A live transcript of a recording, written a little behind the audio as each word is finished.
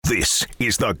This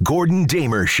is the Gordon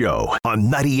Damer Show on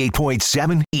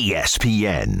 98.7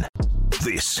 ESPN.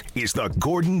 This is the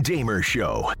Gordon Damer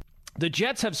Show. The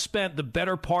Jets have spent the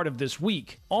better part of this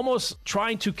week almost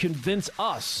trying to convince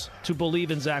us to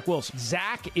believe in Zach Wilson.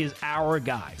 Zach is our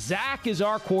guy. Zach is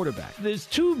our quarterback. There's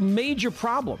two major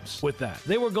problems with that.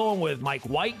 They were going with Mike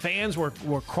White. Fans were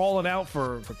crawling out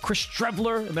for Chris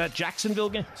Trevler in that Jacksonville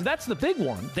game. So that's the big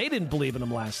one. They didn't believe in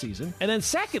him last season. And then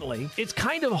secondly, it's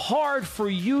kind of hard for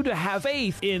you to have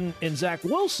faith in Zach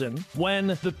Wilson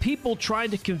when the people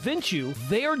trying to convince you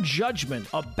their judgment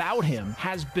about him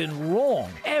has been wrong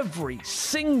every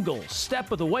single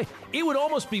step of the way. It would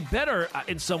almost be better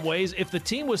in some ways if the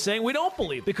team was saying we don't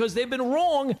believe, because they've been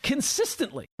wrong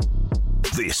consistently.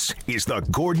 This is the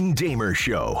Gordon Damer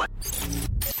Show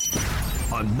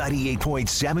on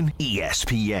 98.7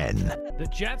 ESPN. The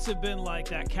Jets have been like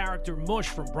that character Mush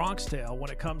from Bronx Tale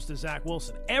when it comes to Zach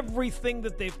Wilson. Everything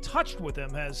that they've touched with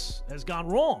him has gone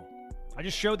wrong. I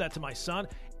just showed that to my son.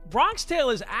 Bronx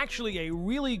Tale is actually a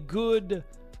really good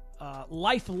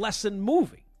life lesson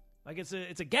movie. Like it's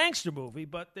a gangster movie,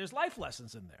 but there's life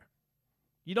lessons in there.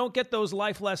 You don't get those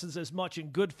life lessons as much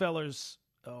in Goodfellas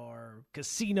or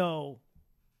Casino.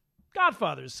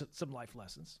 Godfather's some life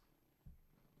lessons.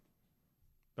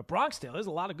 But Bronx Tale, there's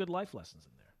a lot of good life lessons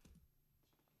in there.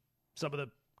 Some of the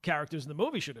characters in the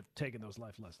movie should have taken those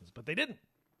life lessons, but they didn't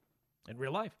in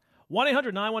real life.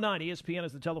 1-800-919-ESPN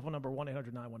is the telephone number,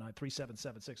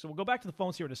 1-800-919-3776. So we'll go back to the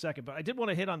phones here in a second, but I did want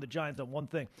to hit on the Giants on one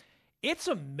thing. It's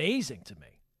amazing to me.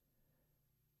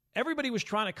 Everybody was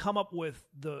trying to come up with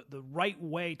the right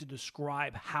way to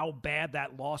describe how bad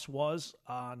that loss was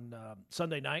on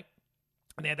Sunday night.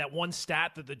 And they had that one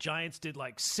stat that the Giants did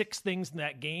like 6 things in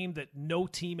that game that no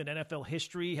team in NFL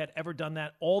history had ever done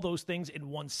that. All those things in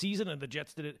one season, and the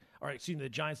Giants did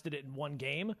it in one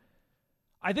game.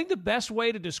 I think the best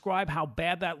way to describe how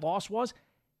bad that loss was,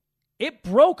 it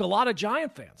broke a lot of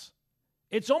Giant fans.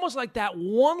 It's almost like that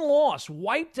one loss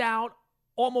wiped out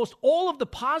almost all of the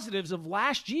positives of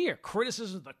last year.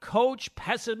 Criticism of the coach,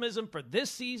 pessimism for this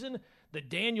season, the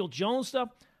Daniel Jones stuff.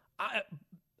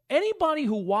 Anybody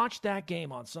who watched that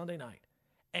game on Sunday night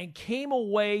and came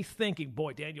away thinking,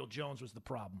 boy, Daniel Jones was the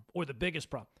problem or the biggest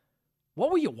problem,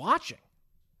 what were you watching?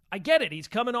 I get it. He's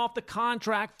coming off the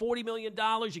contract, $40 million.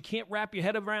 You can't wrap your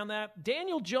head around that.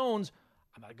 Daniel Jones,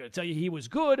 I'm not going to tell you he was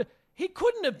good. He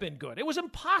couldn't have been good. It was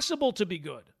impossible to be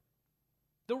good.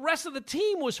 The rest of the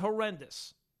team was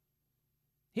horrendous.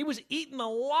 He was eaten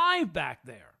alive back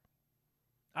there.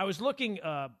 I was looking,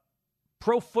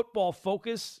 Pro Football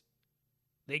Focus,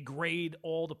 they grade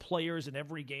all the players in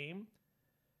every game.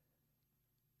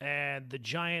 And the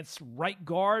Giants' right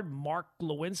guard, Mark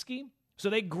Lewinsky. So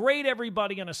they grade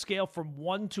everybody on a scale from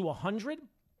 1 to 100.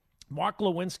 Mark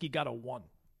Lewinsky got a 1.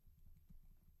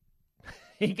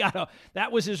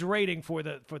 That was his rating for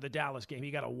the Dallas game.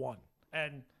 He got a 1.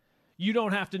 And you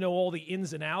don't have to know all the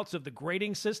ins and outs of the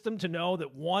grading system to know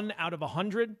that 1 out of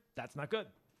 100, that's not good.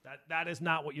 That is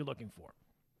not what you're looking for.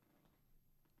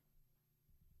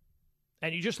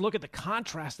 And you just look at the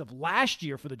contrast of last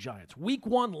year for the Giants. Week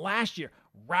 1 last year,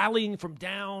 rallying from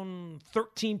down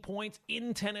 13 points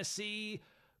in Tennessee,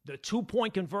 the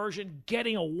 2-point conversion,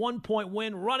 getting a 1-point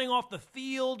win, running off the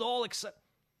field, all except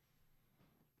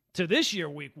to this year,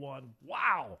 week 1.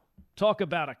 Wow. Talk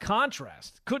about a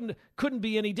contrast. Couldn't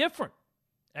be any different.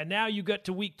 And now you get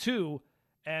to week 2,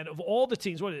 and of all the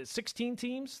teams, what is it, 16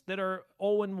 teams that are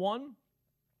 0-1?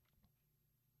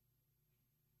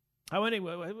 How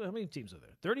many teams are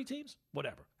there? 30 teams?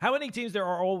 Whatever. How many teams there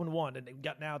are 0-1, and they've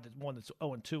got now the one that's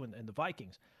 0-2 and the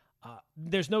Vikings.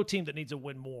 There's no team that needs to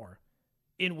win more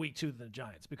in week 2 than the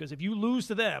Giants, because if you lose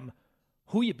to them,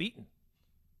 who you beating?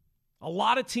 A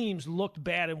lot of teams looked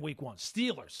bad in week 1.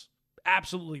 Steelers,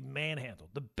 absolutely manhandled.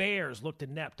 The Bears looked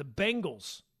inept. The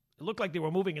Bengals, it looked like they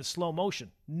were moving in slow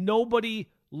motion. Nobody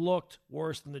looked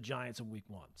worse than the Giants in week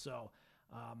 1. So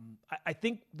I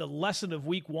think the lesson of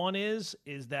week 1 is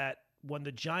that when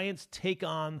the Giants take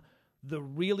on the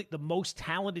most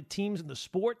talented teams in the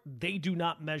sport, they do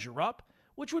not measure up,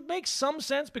 which would make some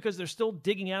sense because they're still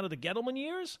digging out of the Gettleman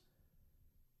years.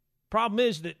 Problem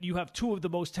is that you have 2 of the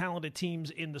most talented teams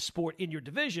in the sport in your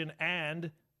division,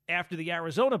 and after the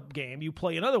Arizona game, you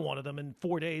play another one of them in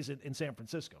 4 days in San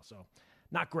Francisco. So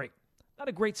not great. Not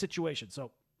a great situation.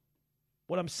 So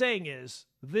what I'm saying is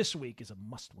this week is a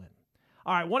must-win.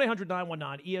 All right,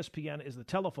 1-800-919-ESPN is the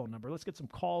telephone number. Let's get some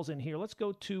calls in here. Let's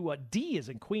go to D is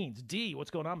in Queens. D, what's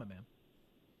going on, my man?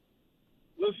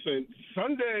 Listen,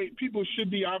 Sunday, people should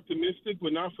be optimistic,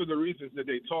 but not for the reasons that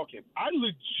they're talking. I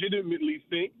legitimately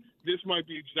think this might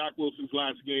be Zach Wilson's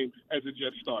last game as a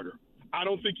Jet starter. I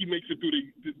don't think he makes it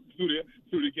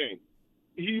through the game.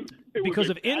 Because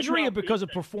of injury or because of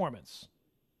performance?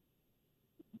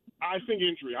 I think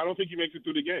injury. I don't think he makes it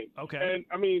through the game. Okay. And,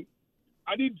 I mean,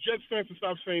 I need Jets fans to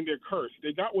stop saying they're cursed.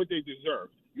 They got what they deserve.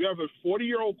 You have a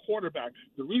 40-year-old quarterback.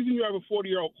 The reason you have a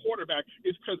 40-year-old quarterback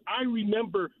is because I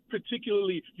remember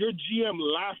particularly your GM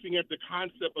laughing at the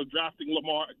concept of drafting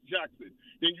Lamar Jackson.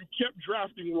 Then you kept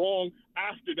drafting wrong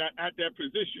after that at that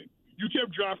position. You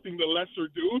kept drafting the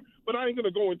lesser dude, but I ain't going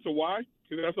to go into why,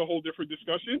 because that's a whole different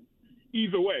discussion.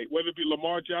 Either way, whether it be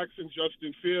Lamar Jackson,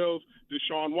 Justin Fields,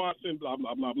 Deshaun Watson, blah,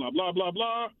 blah, blah, blah, blah, blah,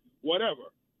 blah,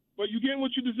 whatever. But you're getting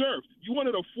what you deserve. You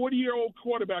wanted a 40-year-old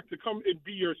quarterback to come and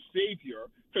be your savior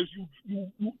because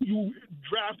you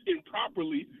draft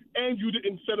improperly and you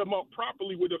didn't set him up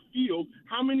properly with a field.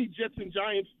 How many Jets and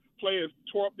Giants players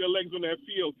tore up their legs on that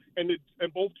field and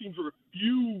both teams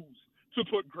refused to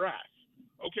put grass?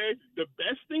 Okay? The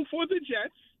best thing for the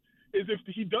Jets is if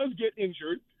he does get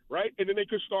injured, right, and then they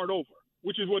could start over,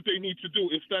 which is what they need to do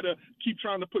instead of keep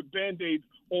trying to put Band-Aids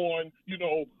on,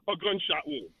 a gunshot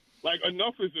wound. Like,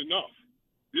 enough is enough.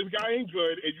 This guy ain't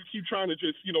good, and you keep trying to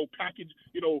just, package,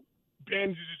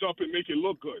 bandages up and make it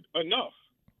look good. Enough.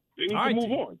 They need to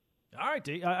move on. All right,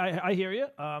 D. I hear you.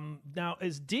 Now,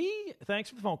 is D? Thanks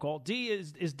for the phone call. D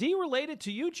is D related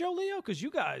to you, Joe Leo? Because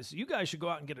you guys should go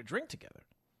out and get a drink together.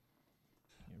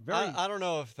 I don't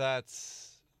know if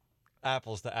that's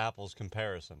apples to apples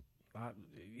comparison.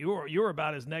 You're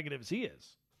about as negative as he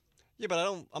is. Yeah,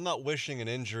 but I'm not wishing an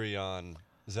injury on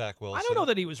Zach Wilson. I don't know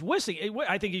that he was wishing.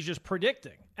 I think he's just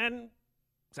predicting. And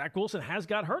Zach Wilson has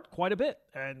got hurt quite a bit.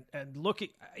 And look,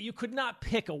 you could not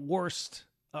pick a worse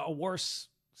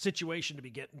situation to be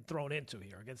getting thrown into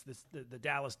here against the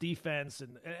Dallas defense.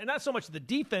 And not so much the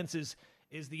defense is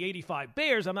the 85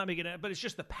 Bears. I'm not making it, but it's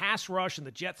just the pass rush, and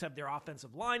the Jets have their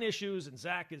offensive line issues, and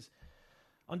Zach is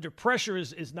under pressure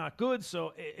is not good.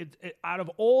 So out of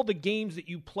all the games that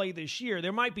you play this year,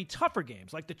 there might be tougher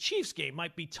games. Like the Chiefs game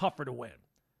might be tougher to win.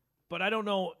 But I don't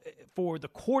know for the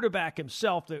quarterback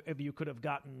himself if you could have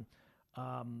gotten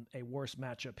a worse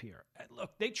matchup here.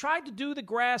 Look, they tried to do the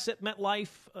grass at MetLife.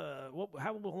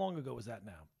 How long ago was that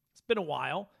now? It's been a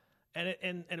while, and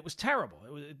it was terrible.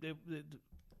 It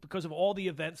because of all the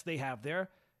events they have there.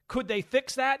 Could they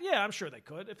fix that? Yeah, I'm sure they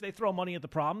could. If they throw money at the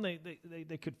problem,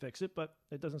 they could fix it, but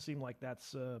it doesn't seem like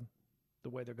that's the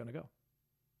way they're going to go.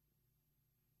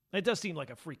 It does seem like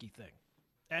a freaky thing.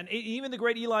 And even the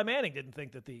great Eli Manning didn't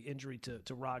think that the injury to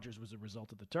Rodgers was a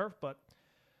result of the turf, but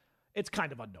it's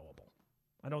kind of unknowable.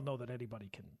 I don't know that anybody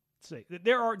can say.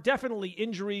 There are definitely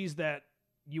injuries that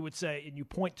you would say, and you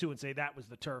point to and say, that was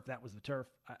the turf, that was the turf.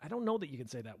 I don't know that you can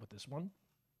say that with this one.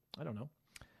 I don't know.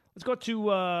 Let's go to,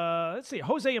 let's see,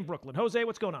 Jose in Brooklyn. Jose,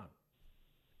 what's going on?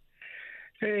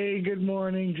 Hey, good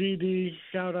morning, GD.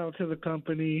 Shout out to the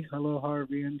company. Hello,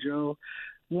 Harvey and Joe.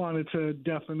 Wanted to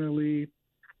definitely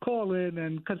call in,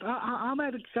 and because I'm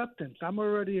at acceptance. I'm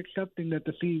already accepting that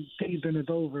the season is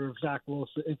over if Zach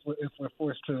Wilson, if we're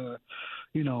forced to,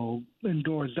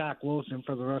 endure Zach Wilson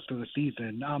for the rest of the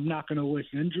season. I'm not going to wish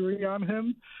injury on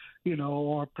him,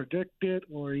 or predict it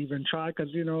or even try because,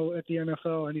 at the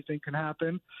NFL, anything can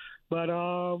happen. But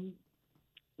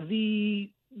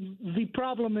the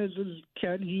problem is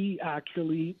can he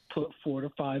actually put 4 to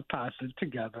 5 passes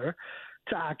together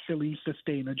to actually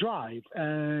sustain a drive?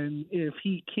 And if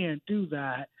he can't do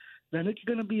that, then it's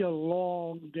going to be a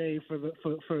long day for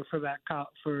that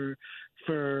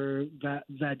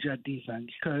Jet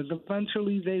defense, because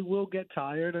eventually they will get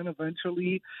tired and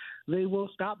eventually they will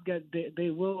they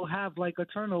will have like a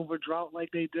turnover drought like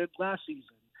they did last season.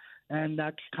 And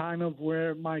that's kind of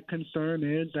where my concern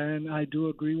is, and I do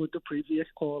agree with the previous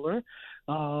caller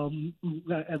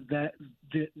that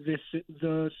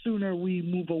the sooner we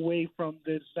move away from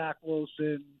this Zach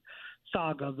Wilson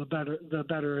saga, the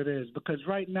better it is. Because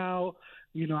right now,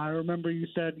 I remember you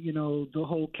said, the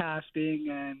whole casting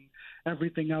and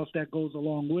everything else that goes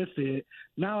along with it.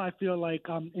 Now I feel like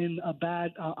I'm in a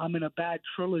bad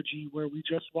trilogy where we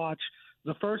just watched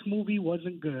the first movie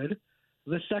wasn't good.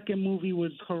 The second movie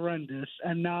was horrendous,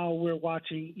 and now we're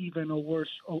watching even a worse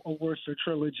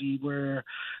trilogy where,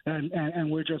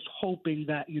 and we're just hoping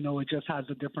that it just has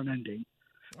a different ending.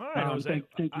 All right, Jose.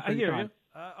 Thank you. I hear you.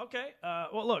 Okay.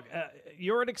 Well, look,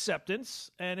 you're at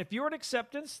acceptance, and if you're at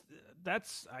acceptance,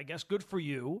 that's, I guess, good for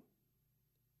you.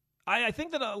 I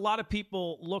think that a lot of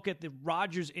people look at the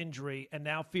Rodgers injury and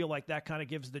now feel like that kind of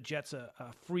gives the Jets a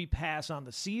free pass on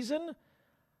the season.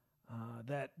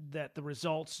 That the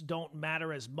results don't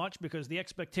matter as much because the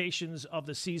expectations of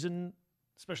the season,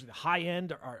 especially the high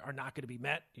end, are not going to be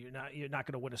met. You're not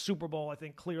going to win a Super Bowl, I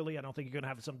think, clearly. I don't think you're going to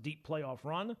have some deep playoff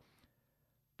run.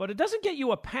 But it doesn't get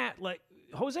you a pat. Like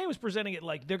Jose was presenting it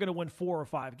like they're going to win 4 or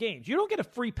 5 games. You don't get a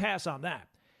free pass on that.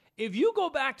 If you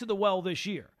go back to the well this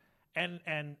year and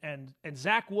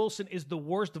Zach Wilson is the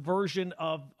worst version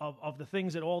of the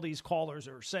things that all these callers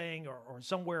are saying or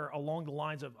somewhere along the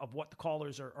lines of what the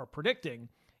callers are predicting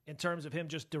in terms of him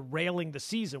just derailing the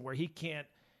season where he can't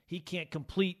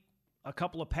complete a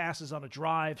couple of passes on a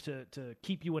drive to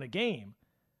keep you in a game,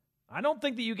 I don't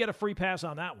think that you get a free pass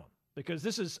on that one because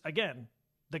this is, again,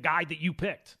 the guy that you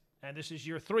picked, and this is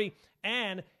year 3.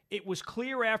 And it was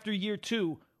clear after year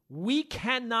 2, we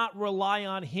cannot rely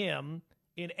on him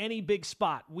in any big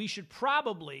spot. We should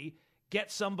probably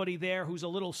get somebody there who's a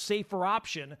little safer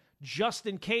option just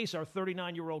in case our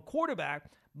 39-year-old quarterback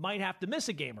might have to miss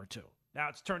a game or 2. Now,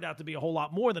 it's turned out to be a whole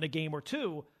lot more than a game or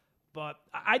 2, but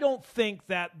I don't think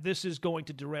that this is going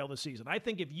to derail the season. I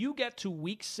think if you get to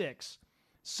week 6,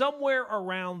 somewhere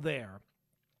around there,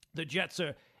 the Jets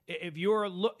are, if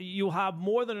you have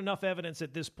more than enough evidence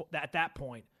at that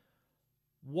point,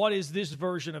 what is this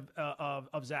version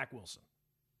of Zach Wilson?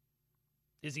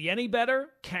 Is he any better?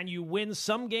 Can you win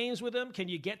some games with him? Can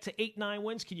you get to 8-9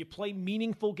 wins? Can you play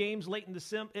meaningful games late in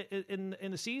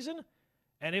the season?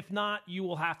 And if not, you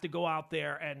will have to go out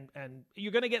there and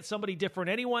you're going to get somebody different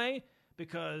anyway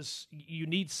because you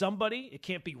need somebody. It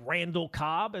can't be Randall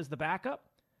Cobb as the backup.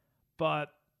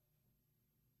 But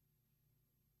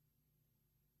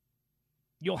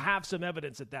you'll have some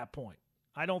evidence at that point.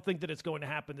 I don't think that it's going to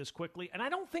happen this quickly. And I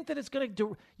don't think that it's going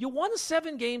to you won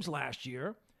 7 games last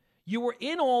year. You were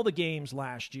in all the games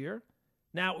last year.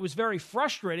 Now, it was very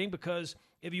frustrating because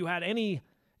if you had a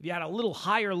little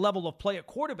higher level of play at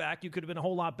quarterback, you could have been a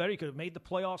whole lot better. You could have made the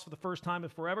playoffs for the first time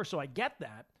in forever, so I get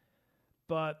that.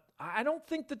 But I don't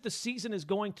think that the season is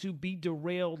going to be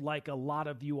derailed like a lot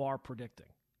of you are predicting.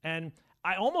 And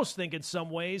I almost think in some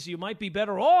ways you might be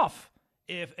better off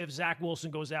if Zach Wilson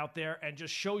goes out there and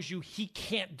just shows you he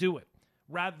can't do it,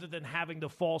 rather than having the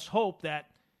false hope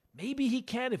that maybe he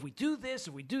can if we do this,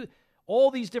 if we do all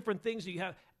these different things that you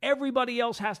have. Everybody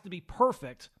else has to be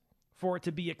perfect for it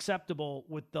to be acceptable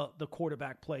with the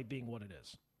quarterback play being what it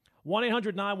is.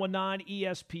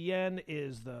 1-800-919-ESPN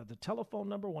is the telephone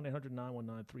number,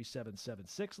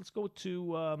 1-800-919-3776. Let's go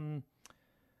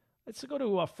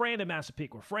to Fran in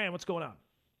Massapequa. Fran, what's going on?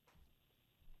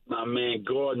 My man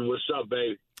Gordon, what's up,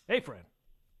 baby? Hey, Fran.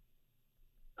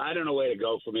 I don't know where to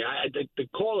go for me. The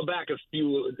caller back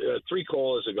 3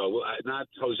 callers ago, not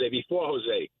Jose, before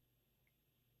Jose.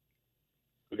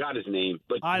 Forgot his name,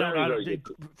 but I don't know.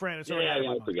 Fran, it's already out of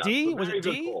my mind. D? Was it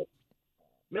D?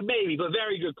 Maybe, but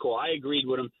very good call. I agreed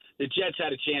with him. The Jets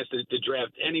had a chance to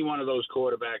draft any one of those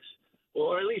quarterbacks,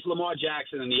 or at least Lamar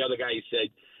Jackson and the other guy he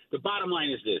said. The bottom line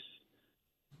is this,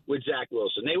 with Zach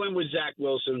Wilson. They went with Zach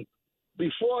Wilson.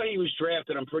 Before he was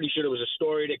drafted, I'm pretty sure there was a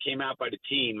story that came out by the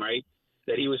team, right,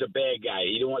 that he was a bad guy.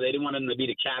 They didn't want him to be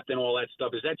the captain, all that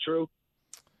stuff. Is that true?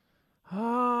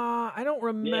 I don't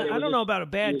remember. Yeah, I don't know about a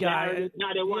bad guy.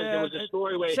 No, there was. Yeah, there was a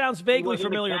story where sounds vaguely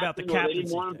familiar about the captaincy. They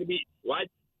didn't want him to be what?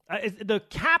 The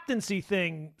captaincy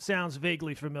thing sounds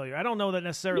vaguely familiar. I don't know that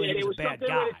necessarily he was a bad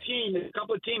guy. A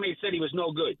couple of teammates said he was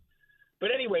no good.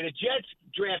 But anyway, the Jets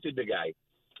drafted the guy.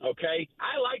 Okay,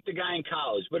 I liked the guy in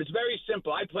college, but it's very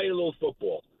simple. I played a little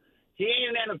football. He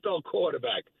ain't an NFL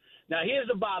quarterback. Now, here's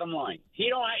the bottom line. He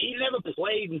never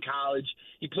played in college.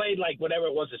 He played like whatever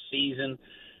it was a season.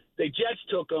 The Jets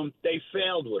took him. They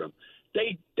failed with him.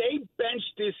 They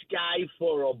benched this guy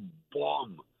for a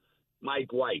bum,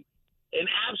 Mike White, an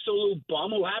absolute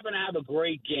bum who happened to have a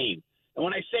great game. And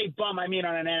when I say bum, I mean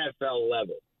on an NFL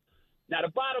level. Now, the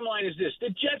bottom line is this. The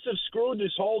Jets have screwed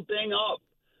this whole thing up.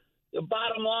 The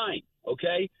bottom line,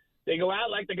 okay? They go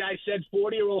out, like the guy said,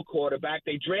 40-year-old quarterback.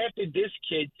 They drafted this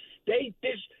kid.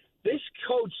 This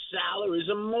coach Saller is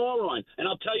a moron, and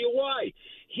I'll tell you why.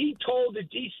 He's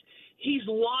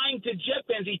lying to Jet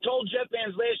fans. He told Jet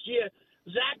fans last year,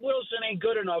 Zach Wilson ain't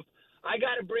good enough. I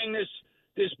got to bring this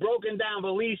broken down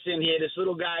valise in here, this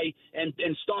little guy, and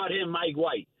start him, Mike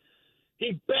White.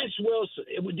 He benched Wilson.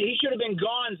 He should have been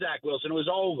gone, Zach Wilson. It was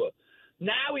over.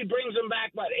 Now he brings him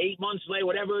back, 8 months later,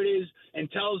 whatever it is, and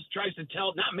tries to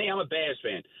tell, not me, I'm a Bears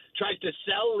fan, tries to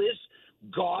sell this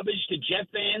garbage to Jet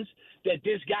fans that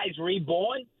this guy's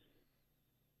reborn.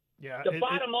 Yeah. The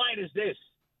bottom line is this.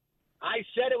 I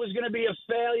said it was going to be a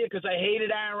failure because I hated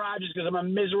Aaron Rodgers because I'm a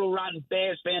miserable, rotten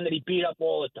Bears fan that he beat up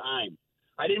all the time.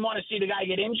 I didn't want to see the guy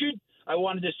get injured. I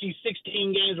wanted to see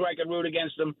 16 games where I could root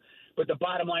against him. But the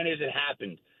bottom line is it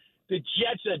happened. The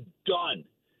Jets are done.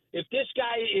 If this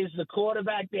guy is the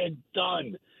quarterback, they're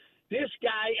done. This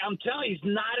guy, I'm telling you, he's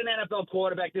not an NFL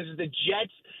quarterback. This is the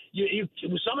Jets.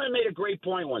 Someone made a great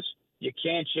point once. You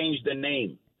can't change the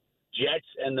name. Jets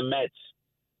and the Mets.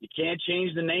 You can't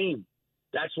change the name.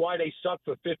 That's why they sucked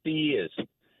for 50 years.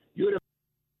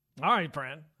 All right,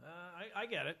 Fran. I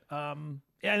get it.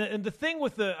 And the thing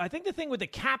with I think the thing with the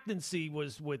captaincy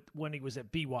was when he was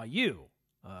at BYU.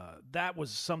 That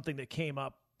was something that came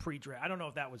up pre-draft. I don't know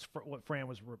if that was what Fran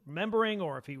was remembering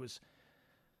or if he was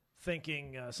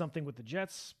thinking something with the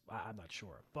Jets. I'm not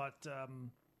sure. But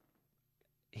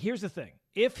here's the thing.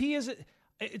 If he is,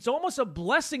 it's almost a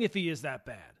blessing if he is that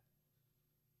bad.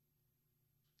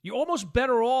 You're almost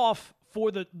better off for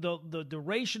the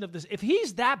duration of this. If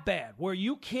he's that bad where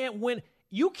you can't win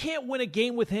a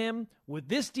game with him with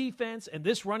this defense and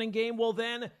this running game, well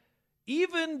then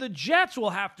even the Jets will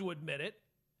have to admit it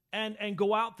and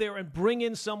go out there and bring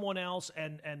in someone else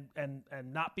and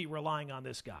not be relying on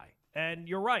this guy. And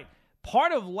you're right.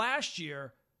 Part of last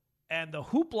year and the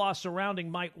hoopla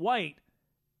surrounding Mike White,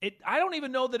 I don't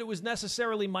even know that it was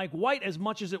necessarily Mike White as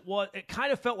much as it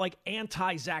kind of felt like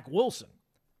anti-Zach Wilson.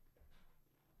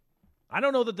 I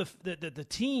don't know that the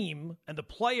team and the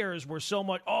players were so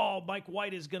much, Mike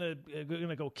White is gonna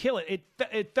go kill it.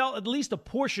 It felt at least a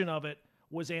portion of it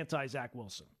was anti-Zach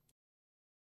Wilson.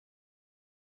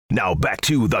 Now back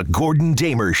to the Gordon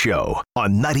Damer Show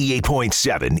on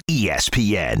 98.7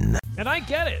 ESPN. And I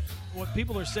get it, what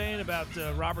people are saying about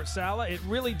Robert Saleh. It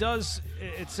really does.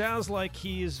 It sounds like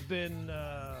he's been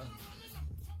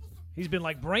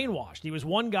like brainwashed. He was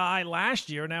one guy last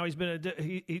year. Now he's been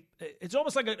it's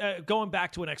almost like going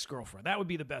back to an ex-girlfriend. That would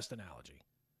be the best analogy.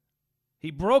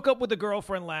 He broke up with the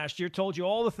girlfriend last year, told you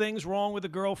all the things wrong with the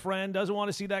girlfriend, doesn't want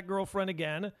to see that girlfriend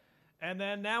again. And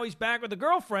then now he's back with the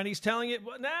girlfriend. He's telling it,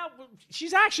 now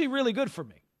she's actually really good for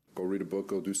me. Go read a book,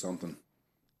 go do something.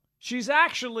 She's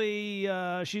actually,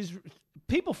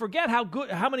 people forget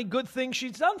how many good things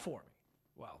she's done for me.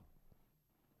 Well,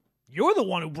 you're the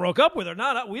one who broke up with her.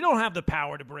 We don't have the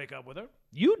power to break up with her.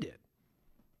 You did.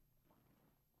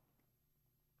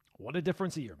 What a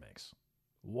difference a year makes.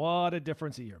 What a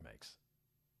difference a year makes.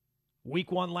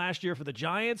 Week 1 last year for the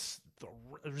Giants, the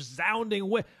resounding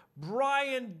win.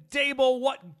 Brian Daboll,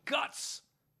 what guts.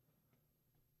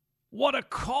 What a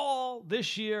call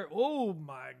this year. Oh,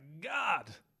 my God.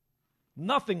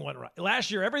 Nothing went right.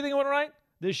 Last year, everything went right.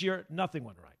 This year, nothing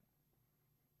went right.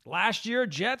 Last year,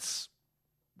 Jets,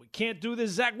 we can't do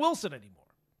this Zach Wilson anymore.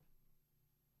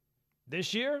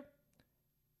 This year,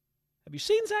 have you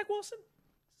seen Zach Wilson?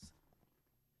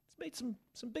 He's made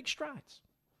some big strides.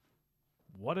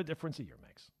 What a difference a year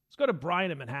makes. Let's go to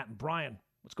Brian in Manhattan. Brian,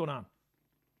 what's going on?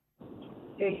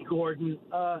 Hey, Gordon.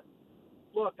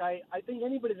 Look, I think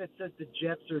anybody that says the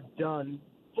Jets are done,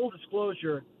 full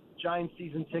disclosure, Giants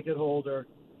season ticket holder,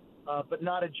 but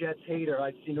not a Jets hater.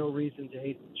 I see no reason to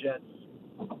hate the Jets.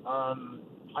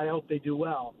 I hope they do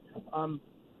well.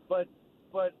 But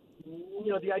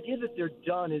you know, the idea that they're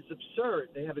done is absurd.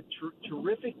 They have a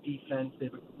terrific defense. They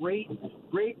have a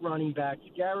great running backs.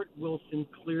 Garrett Wilson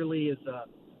clearly is a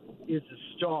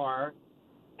star,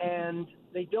 and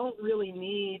they don't really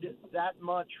need that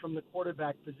much from the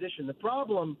quarterback position. The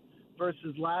problem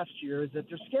versus last year is that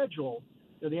their schedule,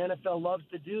 you know, the NFL loves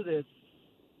to do this.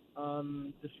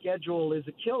 The schedule is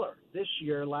a killer this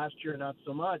year. Last year, not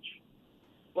so much.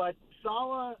 But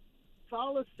Saleh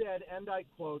said, and I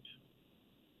quote,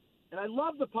 and I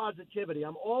love the positivity.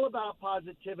 I'm all about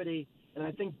positivity, and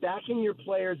I think backing your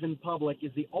players in public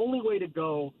is the only way to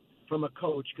go from a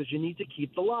coach because you need to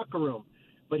keep the locker room.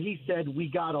 But he said, we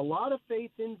got a lot of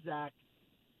faith in Zach.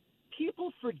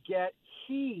 People forget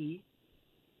he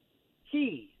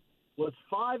was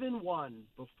 5-1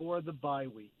 before the bye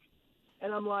week.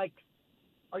 And I'm like,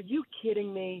 are you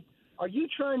kidding me? Are you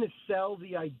trying to sell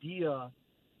the idea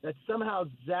that somehow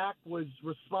Zach was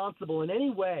responsible in any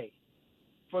way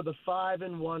for the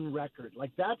 5-1 record?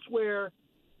 Like, that's where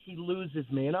he loses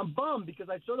me. And I'm bummed because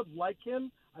I sort of like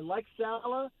him. I like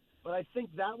Saleh, but I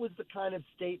think that was the kind of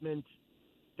statement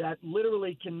that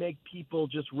literally can make people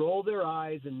just roll their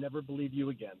eyes and never believe you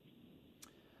again.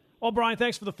 Well, Brian,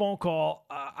 thanks for the phone call.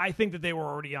 I think that they were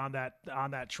already on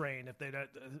that train. If they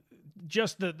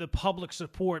just the public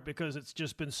support, because it's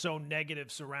just been so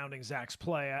negative surrounding Zach's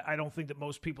play, I don't think that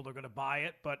most people are going to buy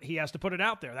it. But he has to put it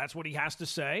out there. That's what he has to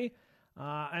say.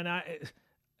 And I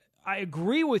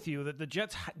agree with you that the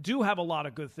Jets do have a lot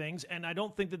of good things, and I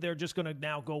don't think that they're just going to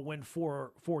now go win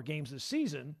four games this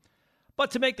season.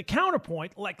 But to make the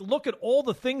counterpoint, like, look at all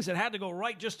the things that had to go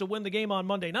right just to win the game on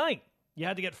Monday night. You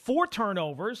had to get 4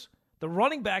 turnovers. The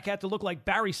running back had to look like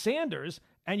Barry Sanders,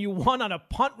 and you won on a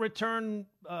punt return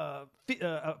for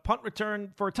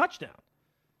a touchdown.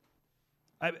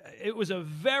 It was a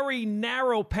very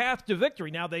narrow path to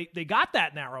victory. Now, they got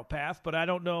that narrow path, but I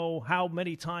don't know how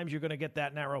many times you're going to get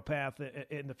that narrow path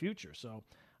in the future. So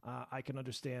I can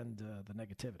understand the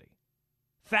negativity.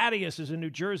 Thaddeus is in New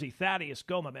Jersey. Thaddeus,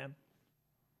 go, my man.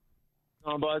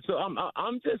 So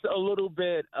I'm just a little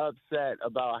bit upset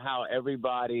about how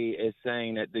everybody is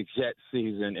saying that the Jets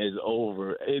season is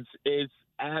over. It's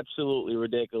absolutely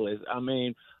ridiculous. I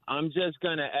mean, I'm just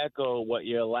going to echo what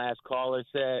your last caller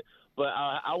said, but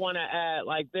I want to add,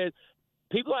 like,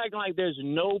 people acting like there's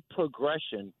no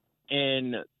progression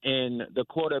in the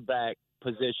quarterback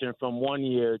position from one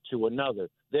year to another.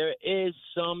 There is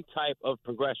some type of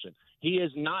progression. He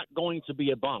is not going to be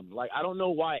a bum. Like, I don't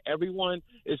know why everyone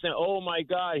is saying, "Oh my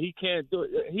God, he can't do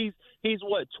it." He's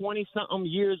what, 20-something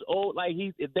years old. Like,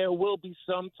 there will be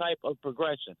some type of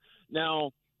progression.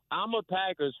 Now, I'm a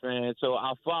Packers fan, so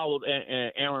I followed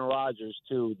Aaron Rodgers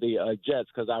to the Jets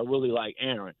because I really like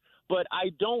Aaron. But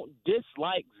I don't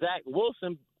dislike Zach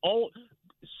Wilson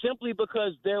simply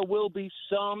because there will be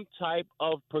some type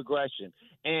of progression.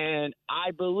 And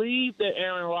I believe that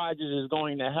Aaron Rodgers is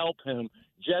going to help him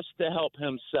just to help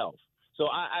himself. So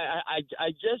I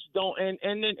just don't.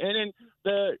 And then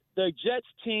the Jets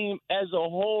team as a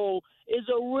whole is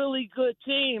a really good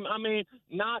team. I mean,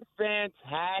 not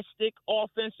fantastic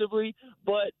offensively,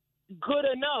 but good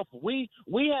enough. We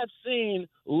have seen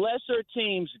lesser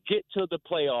teams get to the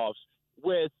playoffs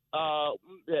with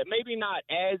maybe not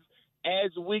as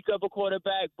weak of a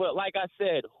quarterback, but like I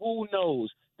said, who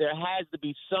knows? There has to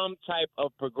be some type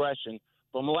of progression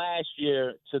from last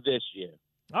year to this year.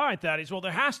 All right, Thaddeus. Well,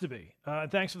 there has to be.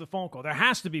 Thanks for the phone call. There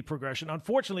has to be progression.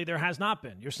 Unfortunately, there has not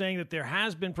been. You're saying that there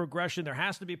has been progression. There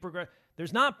has to be progression.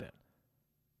 There's not been.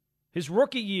 His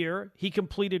rookie year, he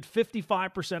completed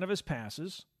 55% of his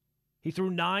passes. He threw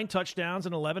 9 touchdowns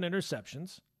and 11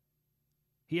 interceptions.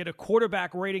 He had a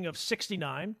quarterback rating of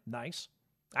 69. Nice.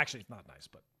 Actually, it's not nice,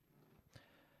 but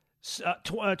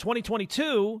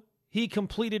 2022, he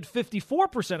completed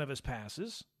 54% of his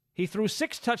passes. He threw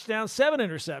 6 touchdowns, 7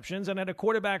 interceptions, and had a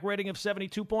quarterback rating of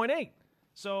 72.8.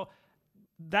 So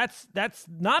that's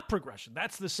not progression.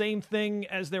 That's the same thing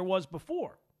as there was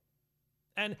before.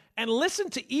 And listen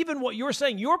to even what you're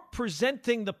saying. You're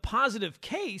presenting the positive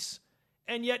case,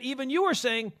 and yet even you are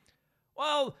saying,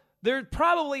 well, there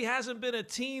probably hasn't been a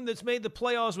team that's made the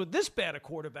playoffs with this bad a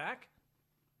quarterback.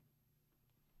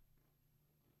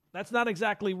 That's not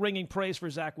exactly ringing praise for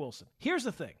Zach Wilson. Here's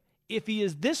the thing. If he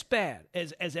is this bad,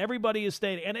 as everybody is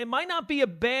stating, and it might not be a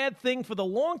bad thing for the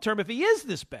long term if he is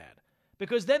this bad,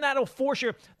 because then that'll force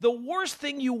you. The worst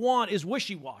thing you want is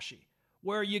wishy-washy,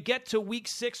 where you get to week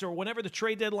 6 or whenever the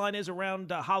trade deadline is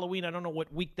around Halloween. I don't know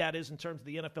what week that is in terms of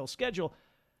the NFL schedule,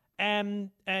 and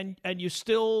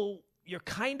you're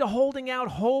kind of holding out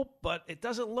hope, but it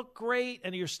doesn't look great,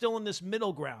 and you're still in this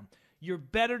middle ground. You're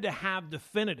better to have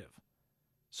definitive.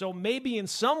 So maybe in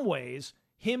some ways,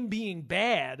 him being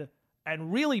bad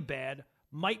and really bad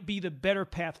might be the better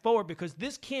path forward, because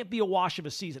this can't be a wash of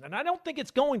a season. And I don't think it's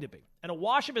going to be. And a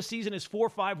wash of a season is 4 or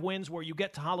 5 wins where you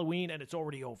get to Halloween and it's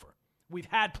already over. We've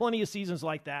had plenty of seasons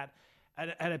like that,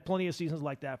 and had plenty of seasons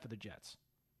like that for the Jets.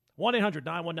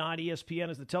 1-800-919-ESPN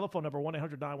is the telephone number,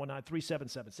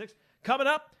 1-800-919-3776. Coming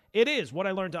up, it is what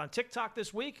I learned on TikTok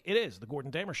this week. It is the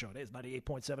Gordon Damer Show. It is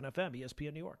 98.7 FM,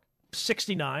 ESPN New York.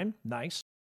 69, nice.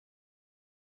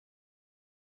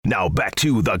 Now back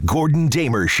to the Gordon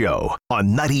Damer Show on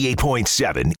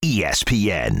 98.7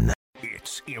 ESPN.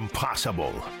 It's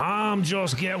impossible. I'm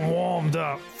just getting warmed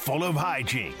up. Full of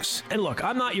hijinks. And look,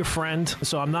 I'm not your friend,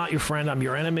 so I'm not your friend. I'm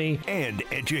your enemy. And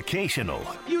educational.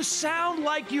 You sound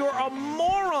like you're a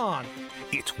moron.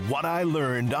 It's What I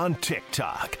Learned on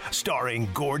TikTok, starring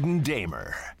Gordon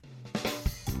Damer.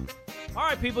 All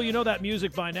right, people, you know that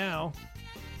music by now.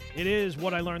 It is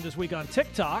What I Learned this week on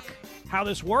TikTok. How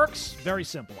this works? Very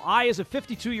simple. I, as a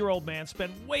 52-year-old man,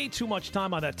 spend way too much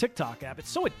time on that TikTok app. It's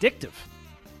so addictive.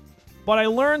 But I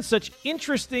learned such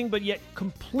interesting but yet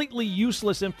completely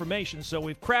useless information, so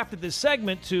we've crafted this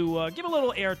segment to give a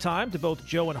little airtime to both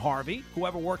Joe and Harvey,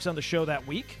 whoever works on the show that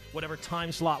week, whatever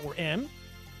time slot we're in.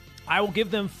 I will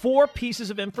give them 4 pieces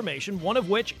of information, one of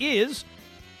which is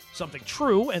something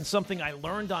true and something I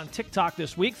learned on TikTok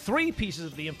this week. 3 pieces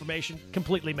of the information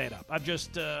completely made up. I've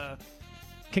just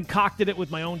concocted it with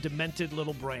my own demented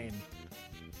little brain.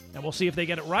 And we'll see if they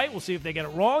get it right. We'll see if they get it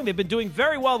wrong. They've been doing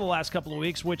very well the last couple of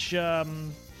weeks, which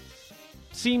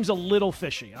seems a little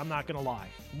fishy. I'm not going to lie.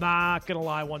 Not going to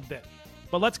lie one bit.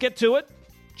 But let's get to it.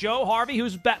 Joe, Harvey,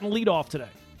 who's batting leadoff today?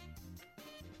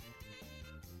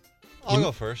 I'll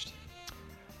go first.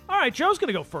 All right, Joe's going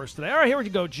to go first today. All right, here we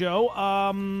go, Joe.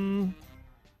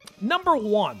 Number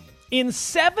 1. In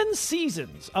 7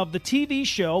 seasons of the TV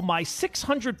show My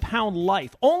 600-Pound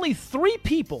Life, only 3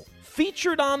 people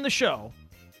featured on the show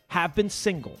have been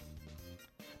single.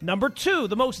 Number 2,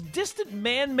 the most distant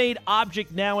man-made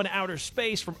object now in outer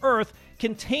space from Earth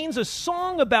contains a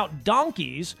song about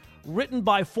donkeys written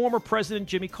by former President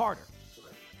Jimmy Carter.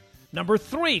 Number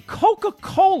 3,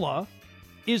 Coca-Cola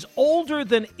is older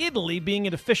than Italy being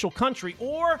an official country.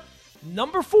 Or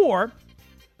number 4,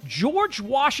 George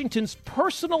Washington's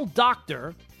personal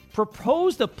doctor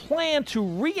proposed a plan to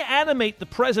reanimate the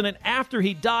president after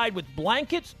he died with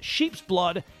blankets, sheep's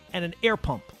blood, and an air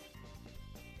pump.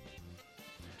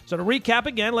 So to recap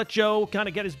again, let Joe kind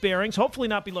of get his bearings, hopefully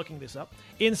not be looking this up.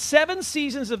 In 7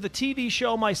 seasons of the TV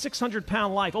show My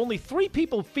 600-Pound Life, only 3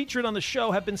 people featured on the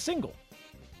show have been single.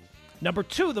 Number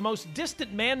 2, the most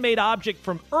distant man-made object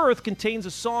from Earth contains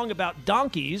a song about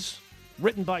donkeys,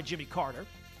 written by Jimmy Carter.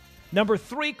 Number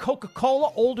 3,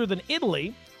 Coca-Cola, older than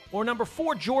Italy. Or number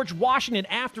 4, George Washington,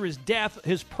 after his death,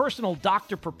 his personal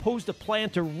doctor proposed a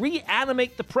plan to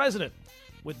reanimate the president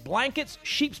with blankets,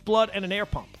 sheep's blood, and an air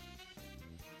pump.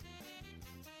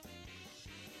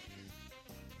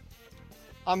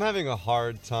 I'm having a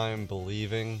hard time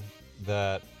believing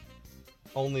that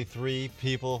only 3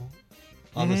 people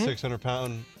on the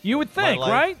 600-pound. You would think,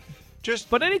 right?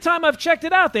 But anytime I've checked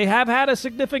it out, they have had a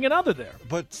significant other there.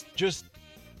 But just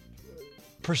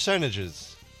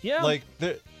percentages. Yeah. Like,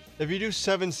 if you do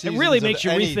 7 seasons, it really makes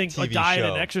you any rethink TV like diet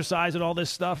show, and exercise and all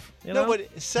this stuff. You no, know?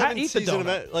 but 7 seasons of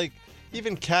donut. it, like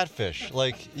even Catfish,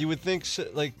 like you would think,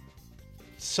 like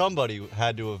somebody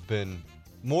had to have been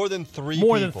more than 3.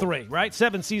 More people. than 3, right?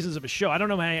 7 seasons of a show. I don't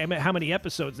know how many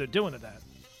episodes they're doing of that.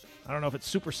 I don't know if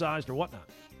it's supersized or whatnot.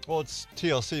 Well, it's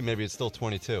TLC. Maybe it's still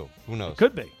 22. Who knows? It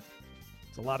could be.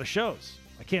 It's a lot of shows.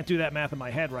 I can't do that math in my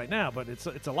head right now, but it's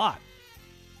a lot.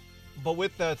 But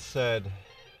with that said,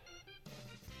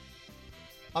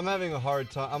 I'm having a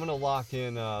hard time. I'm going to lock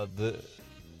in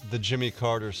the Jimmy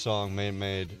Carter song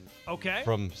made Okay.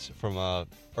 from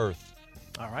Earth.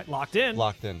 All right, locked in.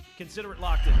 Locked in. Consider it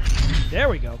locked in. There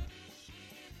we go.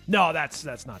 No, that's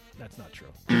not true.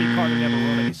 Jimmy Carter never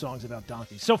wrote any songs about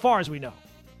donkeys, so far as we know.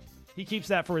 He keeps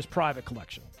that for his private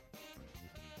collection.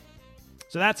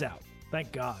 So that's out.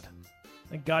 Thank God.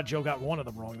 Thank God Joe got one of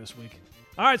them wrong this week.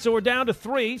 All right, so we're down to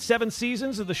 3. 7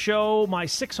 seasons of the show My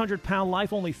 600-Pound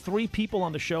Life. Only 3 people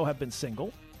on the show have been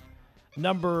single.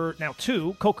 Number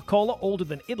 2, Coca-Cola, older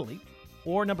than Italy.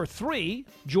 Or number 3,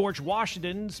 George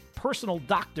Washington's personal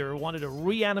doctor wanted to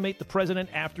reanimate the president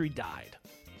after he died.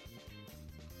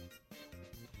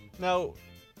 Now,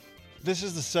 this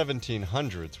is the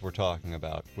 1700s we're talking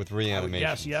about with reanimation.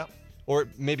 Yes, yeah. Or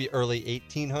maybe early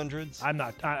 1800s. I'm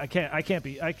not. I can't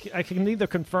be. I can neither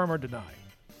confirm or deny.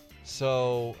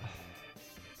 So,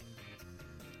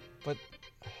 but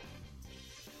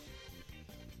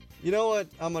you know what?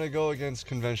 I'm going to go against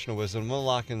conventional wisdom. I'm going to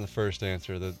lock in the first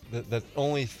answer that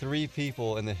only 3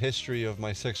 people in the history of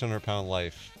My 600-Pound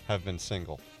Life have been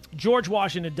single. George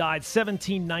Washington died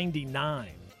 1799.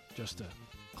 Just a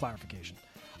clarification.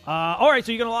 All right,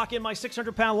 so you're going to lock in My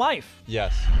 600-Pound Life?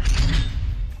 Yes.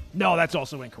 No, that's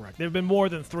also incorrect. There have been more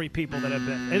than 3 people that have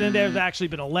been. And then there's actually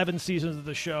been 11 seasons of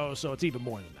the show, so it's even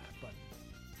more than that. But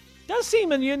it does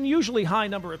seem an unusually high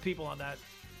number of people on that.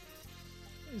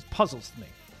 It puzzles me.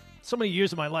 So many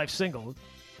years of my life single. It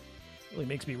really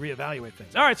makes me reevaluate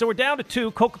things. All right, so we're down to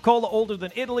 2. Coca-Cola, older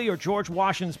than Italy, or George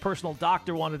Washington's personal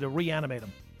doctor wanted to reanimate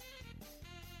him.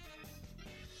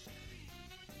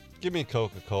 Give me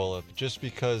Coca-Cola, just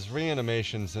because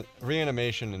reanimation in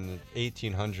the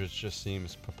 1800s just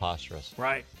seems preposterous.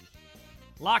 Right.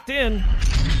 Locked in.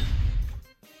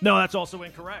 No, that's also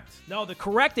incorrect. No, the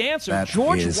correct answer, That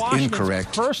George is Washington's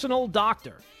incorrect. personal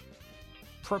doctor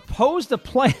proposed a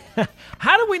plan.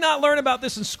 How did we not learn about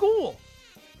this in school?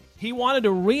 He wanted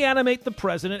to reanimate the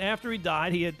president after he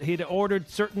died. He had ordered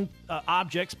certain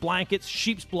objects, blankets,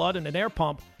 sheep's blood, and an air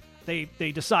pump.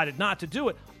 They decided not to do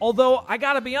it. Although, I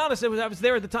got to be honest, I was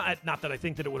there at the time. Not that I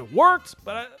think that it would have worked,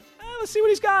 but let's see what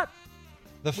he's got.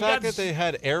 The fact that they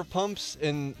had air pumps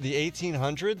in the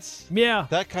 1800s? Yeah.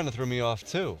 That kind of threw me off,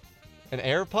 too. An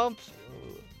air pump?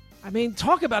 I mean,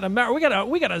 talk about America.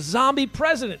 We got a zombie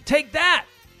president. Take that.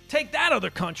 Take that, other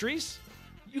countries.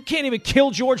 You can't even kill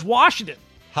George Washington.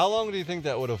 How long do you think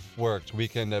that would have worked,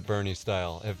 Weekend at Bernie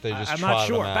style, if they just I'm trotted not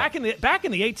sure. them out? Back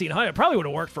in the 1800s, it probably would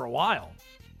have worked for a while.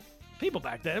 People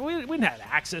back then, we didn't have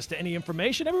access to any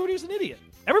information. Everybody was an idiot.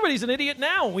 Everybody's an idiot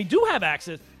now. We do have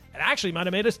access. It actually might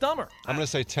have made us dumber. I'm going to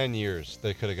say 10 years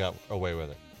they could have got away with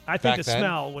it. I think Back the then?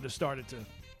 smell would have started to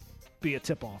be a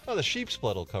tip-off. Oh, the sheep's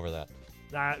blood will cover that.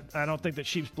 I don't think that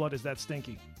sheep's blood is that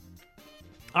stinky.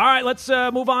 All right, let's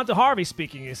move on to Harvey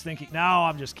speaking his thinking. No,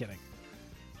 I'm just kidding.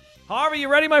 Harvey, you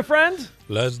ready, my friend?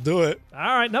 Let's do it. All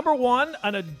right, number 1,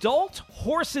 an adult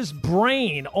horse's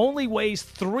brain only weighs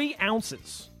 3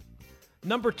 ounces.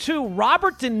 Number 2,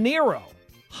 Robert De Niro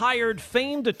hired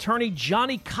famed attorney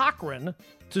Johnny Cochran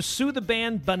to sue the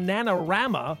band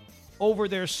Bananarama over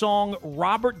their song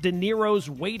Robert De Niro's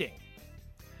Waiting.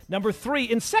 Number 3,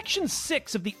 in Section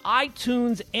 6 of the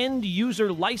iTunes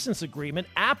End-User License Agreement,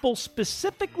 Apple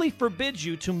specifically forbids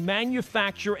you to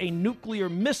manufacture a nuclear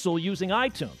missile using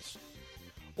iTunes.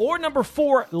 Or number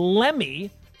 4, Lemmy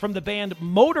from the band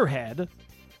Motorhead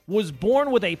was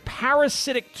born with a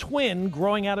parasitic twin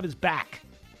growing out of his back.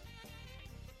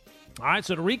 All right,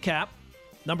 so to recap,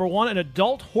 number 1, an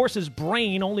adult horse's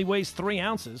brain only weighs 3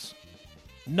 ounces.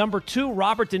 Number 2,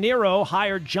 Robert De Niro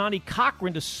hired Johnny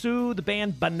Cochran to sue the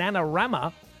band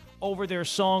Bananarama over their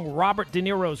song Robert De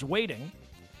Niro's Waiting.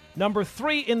 Number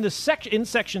 3, in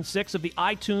Section 6 of the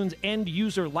iTunes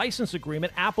End-User License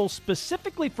Agreement, Apple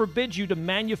specifically forbids you to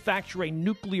manufacture a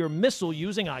nuclear missile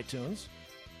using iTunes.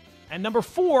 And number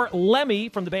 4, Lemmy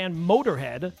from the band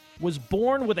Motorhead was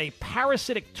born with a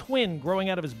parasitic twin growing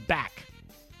out of his back.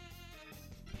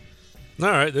 All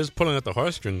right, this is pulling at the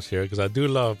heartstrings here because I do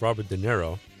love Robert De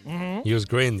Niro. Mm-hmm. He was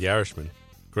great in The Irishman.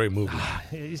 Great movie.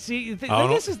 You see,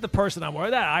 this is the person I'm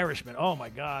worried. That Irishman. Oh, my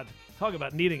God. Talk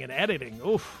about needing an editing.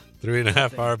 Oof.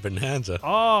 3.5 hour bonanza.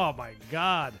 Oh, my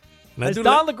God. As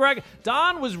Don LaGreca,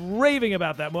 Don was raving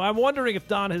about that movie. I'm wondering if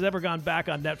Don has ever gone back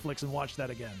on Netflix and watched that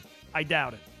again. I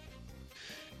doubt it.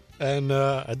 And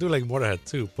I do like Motorhead,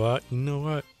 too, but you know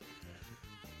what?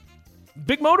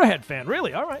 Big Motorhead fan,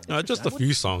 really? All right. Just a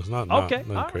few songs,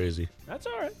 not crazy. That's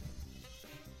all right.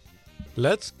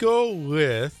 Let's go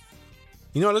with,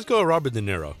 let's go with Robert De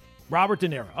Niro. Robert De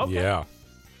Niro. Okay. Yeah.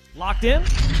 Locked in?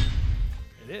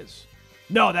 It is.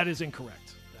 No, that is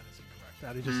incorrect.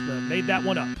 I just made that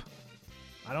one up.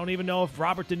 I don't even know if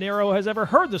Robert De Niro has ever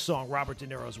heard the song Robert De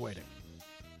Niro's Waiting.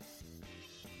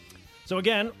 So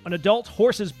again, an adult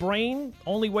horse's brain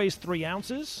only weighs 3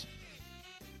 ounces.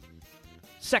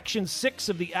 Section 6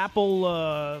 of the Apple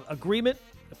agreement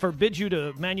forbids you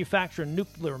to manufacture a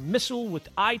nuclear missile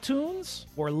with iTunes.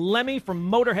 Or Lemmy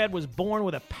from Motorhead was born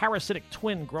with a parasitic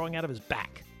twin growing out of his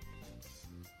back.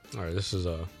 All right,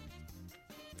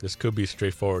 this could be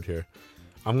straightforward here.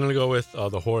 I'm going to go with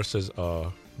the horse's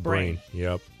brain.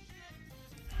 Yep.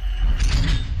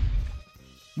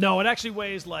 No, it actually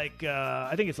weighs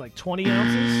I think it's like 20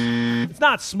 ounces. It's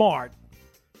not smart.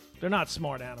 They're not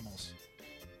smart animals.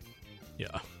 Yeah.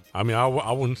 I mean,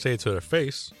 I wouldn't say it to their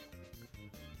face.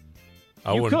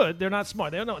 You could. They're not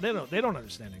smart. They don't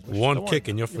understand English. One kick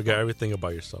and you'll forget everything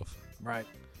about yourself. Right.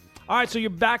 All right, so you're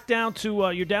back down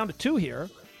to 2 here.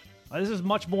 This is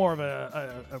much more of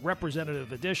a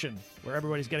representative edition where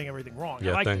everybody's getting everything wrong.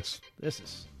 Yeah, I like thanks. This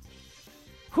is...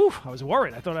 Whew, I was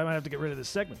worried. I thought I might have to get rid of this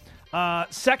segment.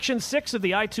 Section 6 of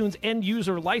the iTunes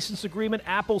End-User License Agreement,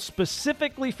 Apple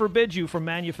specifically forbids you from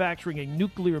manufacturing a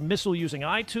nuclear missile using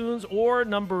iTunes. Or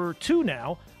number 2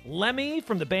 now, Lemmy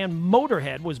from the band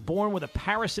Motorhead was born with a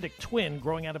parasitic twin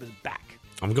growing out of his back.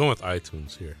 I'm going with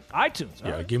iTunes here. iTunes,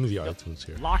 yeah, right. Give me the iTunes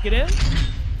here. Lock it in.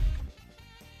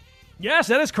 Yes,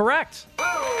 that is correct.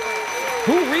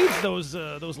 Who reads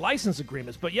those license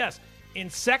agreements? But yes, in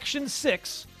Section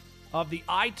 6 of the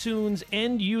iTunes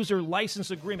End-User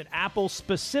License Agreement, Apple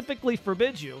specifically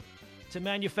forbids you to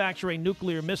manufacture a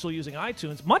nuclear missile using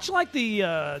iTunes, much like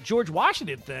the George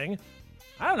Washington thing.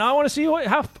 I don't know. I want to see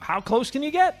how close can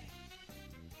you get?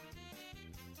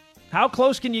 How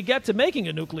close can you get to making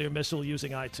a nuclear missile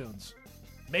using iTunes?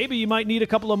 Maybe you might need a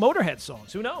couple of Motorhead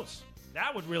songs. Who knows?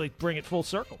 That would really bring it full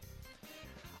circle.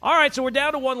 All right, so we're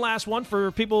down to one last one for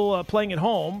people playing at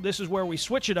home. This is where we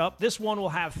switch it up. This one will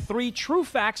have 3 true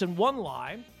facts and 1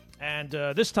 lie. And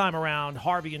this time around,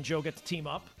 Harvey and Joe get to team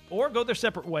up or go their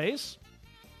separate ways,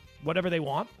 whatever they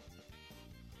want.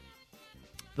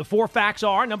 The 4 facts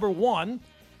are, number 1,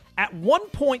 at one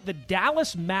point, the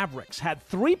Dallas Mavericks had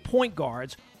 3 point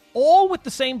guards, all with the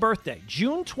same birthday,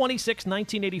 June 26,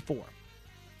 1984.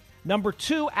 Number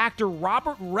 2, actor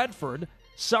Robert Redford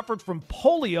suffered from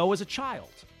polio as a child.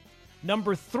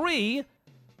 Number 3,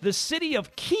 the city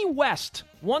of Key West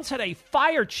once had a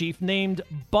fire chief named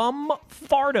Bum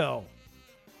Fardo.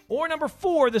 Or number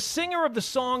 4, the singer of the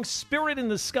song Spirit in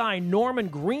the Sky, Norman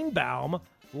Greenbaum,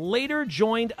 later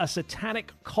joined a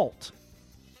satanic cult.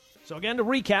 So again, to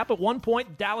recap, at one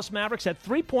point, Dallas Mavericks had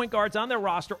 3 point guards on their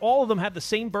roster. All of them had the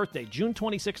same birthday, June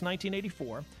 26,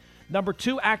 1984. Number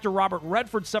 2, actor Robert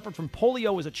Redford suffered from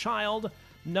polio as a child.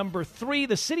 Number 3,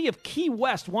 the city of Key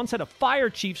West once had a fire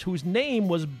chief whose name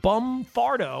was Bum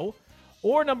Fardo.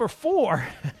 Or number 4,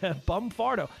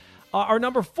 Bumfardo. Or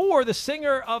number 4, the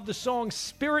singer of the song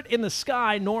Spirit in the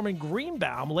Sky, Norman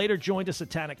Greenbaum, later joined a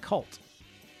satanic cult.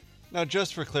 Now,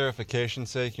 just for clarification's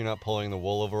sake, you're not pulling the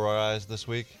wool over our eyes this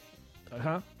week?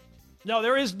 Uh-huh. No,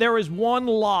 there is one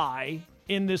lie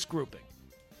in this grouping.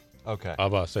 Okay. I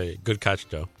was about to say, good catch,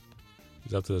 Joe.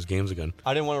 He's up to those games again.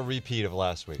 I didn't want a repeat of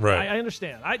last week. Right. I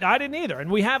understand. I didn't either,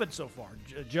 and we haven't so far.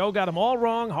 Joe got them all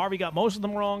wrong. Harvey got most of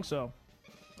them wrong, so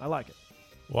I like it.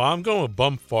 Well, I'm going with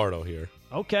Bumfardo here.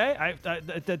 Okay,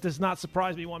 that does not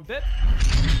surprise me one bit.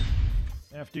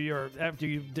 After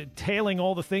you detailing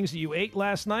all the things that you ate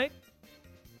last night,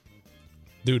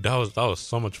 Dude, that was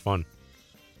so much fun.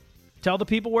 tell the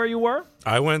people where you were.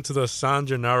 I went to the San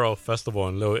Gennaro Festival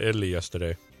in Little Italy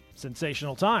yesterday.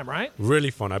 Sensational time, right?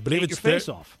 Really fun. I believe Ate it's your there. face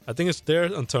off. I think it's there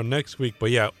until next week. But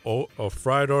yeah,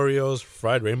 fried Oreos,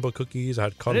 fried rainbow cookies. I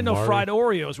had calamari. I didn't know fried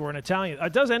Oreos were an Italian.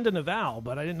 It does end in a vowel,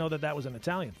 but I didn't know that was an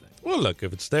Italian thing. Well, look,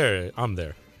 if it's there, I'm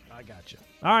there. I got you.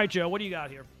 All right, Joe, what do you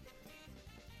got here?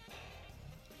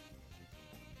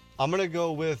 I'm going to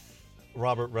go with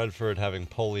Robert Redford having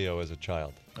polio as a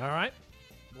child. All right.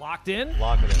 Locked in?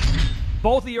 Lock it in.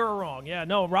 Both of you are wrong. Yeah,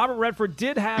 no, Robert Redford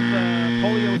did have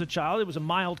polio as a child. It was a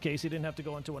mild case. He didn't have to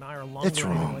go into an iron lung or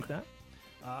anything like that.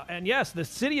 And yes, the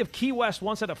city of Key West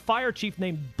once had a fire chief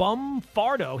named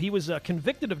Bumfardo. He was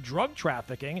convicted of drug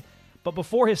trafficking, but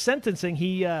before his sentencing,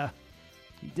 he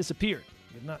disappeared.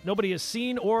 Nobody has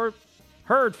seen or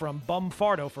heard from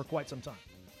Bumfardo for quite some time.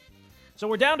 So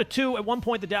we're down to 2. At one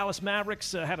point, the Dallas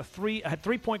Mavericks had 3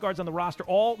 point guards on the roster,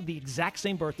 all the exact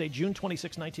same birthday, June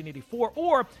 26, 1984.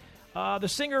 Or the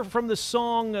singer from the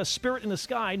song Spirit in the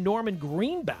Sky, Norman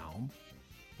Greenbaum,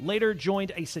 later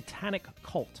joined a satanic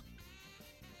cult.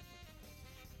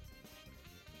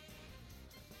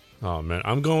 Oh, man.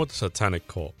 I'm going with the satanic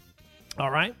cult.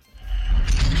 All right.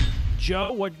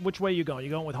 Joe, which way are you going? You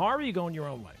going with Harvey or you going your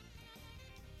own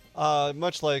way?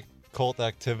 Much like cult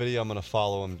activity, I'm going to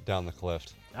follow him down the cliff.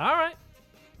 All right.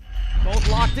 Both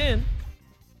locked in.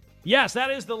 Yes, that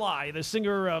is the lie. The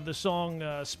singer of the song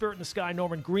Spirit in the Sky,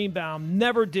 Norman Greenbaum,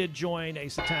 never did join a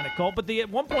satanic cult. But at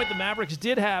one point, the Mavericks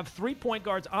did have 3 point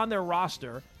guards on their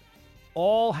roster.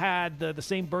 All had the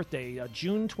same birthday,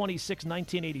 June 26,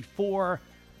 1984.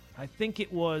 I think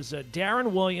it was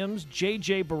Darren Williams,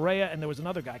 J.J. Barea, and there was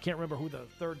another guy. I can't remember who the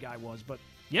third guy was. But,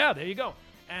 yeah, there you go.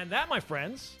 And that, my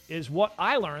friends, is what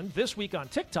I learned this week on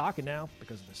TikTok. And now,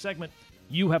 because of the segment,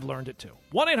 you have learned it too.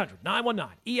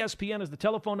 1-800-919-ESPN is the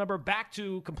telephone number. Back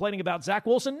to complaining about Zach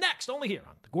Wilson next, only here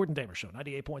on the Gordon Damer Show,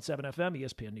 98.7 FM,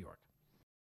 ESPN New York.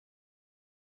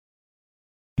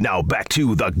 Now back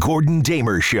to the Gordon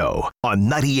Damer Show on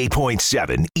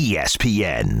 98.7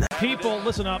 ESPN. People,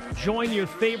 listen up. Join your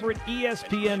favorite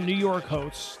ESPN New York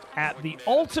hosts at the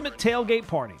Ultimate Tailgate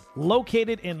Party,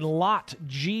 located in Lot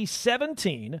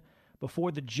G17,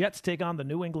 before the Jets take on the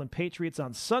New England Patriots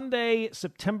on Sunday,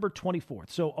 September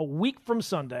 24th. So a week from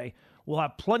Sunday, we'll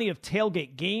have plenty of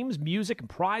tailgate games, music, and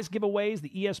prize giveaways. The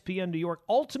ESPN New York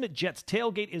Ultimate Jets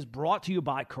Tailgate is brought to you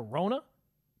by Corona,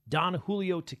 Don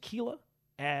Julio Tequila,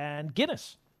 and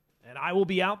Guinness. And I will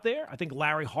be out there. I think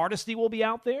Larry Hardesty will be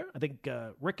out there. I think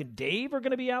Rick and Dave are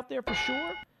going to be out there for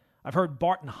sure. I've heard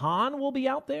Barton Hahn will be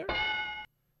out there,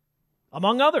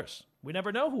 among others. We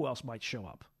never know who else might show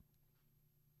up.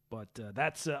 But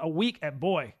that's a week, and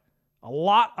boy, a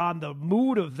lot on the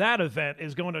mood of that event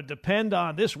is going to depend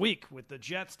on this week with the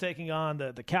Jets taking on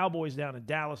the Cowboys down in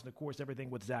Dallas, and, of course, everything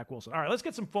with Zach Wilson. All right, let's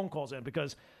get some phone calls in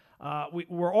because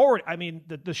we're already, I mean,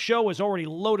 the show is already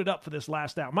loaded up for this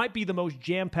last hour. Might be the most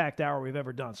jam-packed hour we've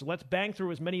ever done. So let's bang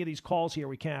through as many of these calls here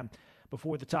we can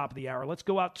before the top of the hour. Let's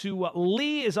go out to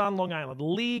Lee is on Long Island.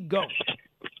 Lee, go.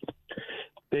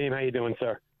 Dave, how you doing,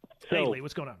 sir? Hey, Lee,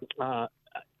 what's going on?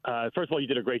 First of all, you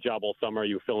did a great job all summer.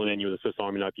 You were filling in. You were the Swiss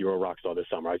Army knife. You were a rock star this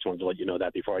summer. I just wanted to let you know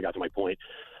that before I got to my point.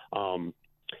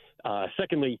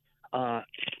 Secondly, a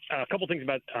couple things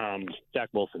about Zach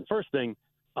Wilson. First thing,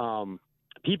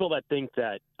 people that think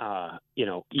that,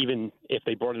 even if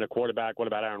they brought in a quarterback, what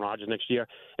about Aaron Rodgers next year?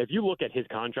 If you look at his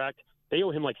contract, they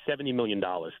owe him like $70 million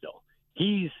still.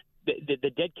 He's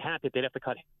the dead cap that they'd have to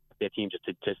cut their team just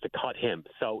to cut him.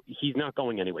 So he's not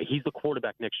going anywhere. He's the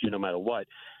quarterback next year no matter what.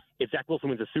 If Zach Wilson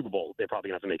wins the Super Bowl, they're probably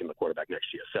going to have to make him the quarterback next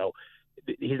year. So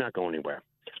he's not going anywhere.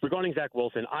 Regarding Zach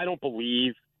Wilson, I don't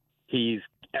believe he's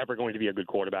ever going to be a good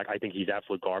quarterback. I think he's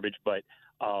absolute garbage. But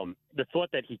the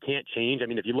thought that he can't change, I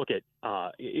mean, if you look at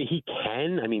he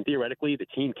can. I mean, theoretically, the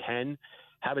team can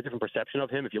have a different perception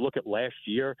of him. If you look at last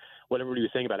year, what everybody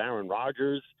was saying about Aaron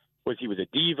Rodgers was he was a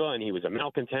diva and he was a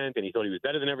malcontent and he thought he was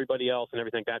better than everybody else and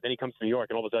everything like that. Then he comes to New York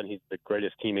and all of a sudden he's the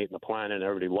greatest teammate on the planet and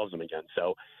everybody loves him again.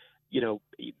 So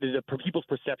people's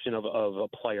perception of a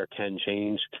player can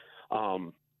change.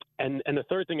 And the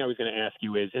third thing I was going to ask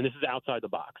you is, and this is outside the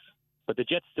box, but the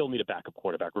Jets still need a backup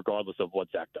quarterback regardless of what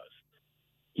Zach does.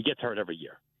 He gets hurt every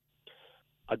year.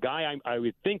 A guy I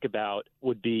would think about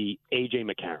would be A.J.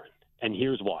 McCarron, and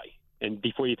here's why. And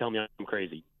before you tell me I'm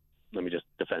crazy, let me just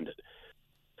defend it.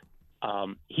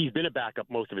 He's been a backup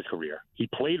most of his career. He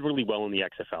played really well in the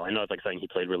XFL. I know it's like saying he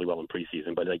played really well in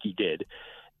preseason, but he did.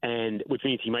 And which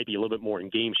means he might be a little bit more in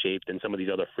game shape than some of these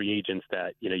other free agents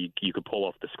that, you could pull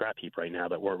off the scrap heap right now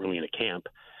that weren't really in a camp.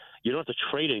 You don't have to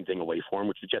trade anything away for him,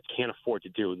 which the Jets can't afford to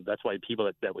do. That's why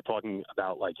people that were talking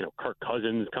about, Kirk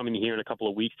Cousins coming here in a couple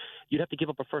of weeks, you'd have to give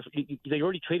up a first. They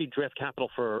already traded draft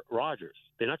capital for Rodgers.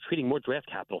 They're not trading more draft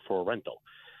capital for a rental.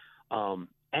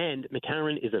 And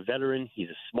McCarron is a veteran. He's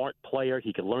a smart player.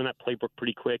 He can learn that playbook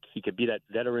pretty quick. He could be that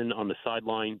veteran on the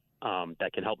sideline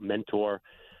that can help mentor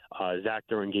Zach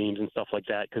during games and stuff like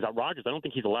that. Because Rodgers, I don't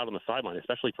think he's allowed on the sideline,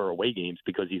 especially for away games,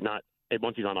 because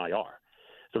once he's on IR.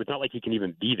 So it's not like he can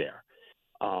even be there.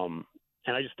 And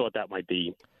I just thought that might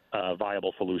be a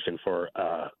viable solution for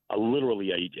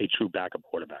literally a true backup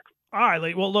quarterback. All right,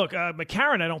 Lee. Well, look,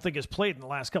 McCarron I don't think has played in the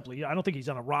last couple of years. I don't think he's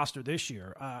on a roster this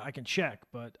year. I can check,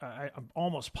 but I'm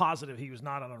almost positive he was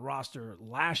not on a roster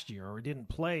last year or didn't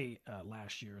play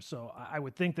last year. So I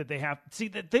would think that they have – see,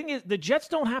 the thing is the Jets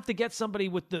don't have to get somebody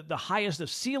with the highest of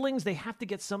ceilings. They have to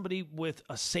get somebody with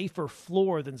a safer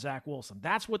floor than Zach Wilson.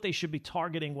 That's what they should be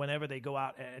targeting whenever they go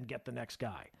out and get the next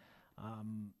guy.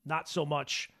 Not so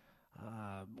much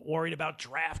worried about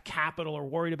draft capital or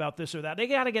worried about this or that. They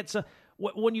got to get some –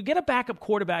 when you get a backup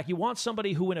quarterback, you want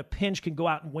somebody who in a pinch can go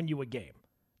out and win you a game.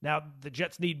 Now, the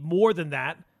Jets need more than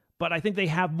that, but I think they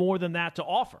have more than that to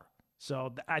offer.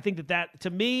 So I think that to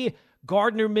me,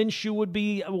 Gardner Minshew would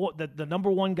be the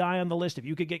number one guy on the list. If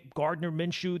you could get Gardner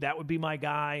Minshew, that would be my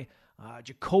guy.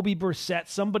 Jacoby Brissett,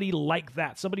 somebody like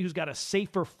that, somebody who's got a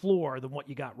safer floor than what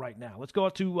you got right now. Let's go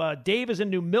to Dave is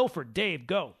in New Milford. Dave,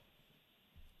 go.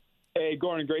 Hey,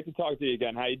 Gordon, great to talk to you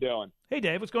again. How you doing? Hey,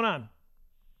 Dave, what's going on?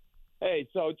 Hey,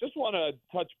 so just want to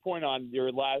touch point on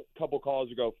your last couple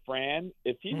calls ago. Fran,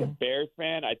 if he's a Bears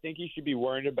fan, I think he should be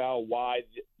worried about why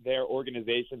their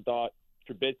organization thought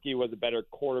Trubisky was a better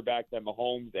quarterback than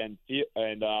Mahomes and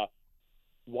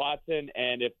Watson,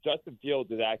 and if Justin Fields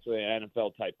is actually an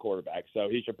NFL-type quarterback. So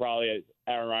he should probably, as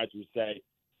Aaron Rodgers would say,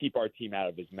 keep our team out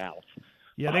of his mouth.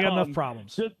 Yeah, they got enough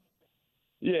problems. Just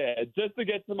to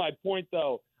get to my point,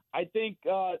 though, I think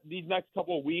these next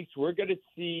couple of weeks we're going to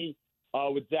see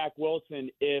with Zach Wilson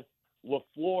if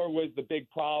LaFleur was the big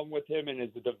problem with him and his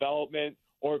development,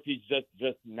 or if he's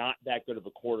just not that good of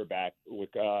a quarterback with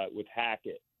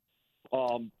Hackett.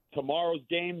 Tomorrow's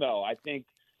game, though, I think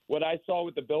what I saw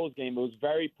with the Bills game, it was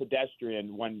very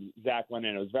pedestrian when Zach went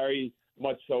in. It was very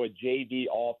much so a JV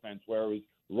offense where it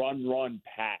was run,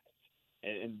 pass.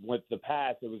 And with the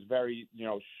pass, it was very,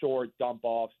 short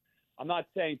dump-offs. I'm not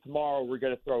saying tomorrow we're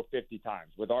going to throw 50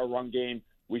 times. With our run game,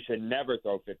 we should never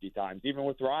throw 50 times, even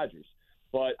with Rodgers.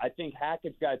 But I think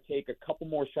Hackett's got to take a couple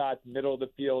more shots, middle of the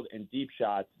field, and deep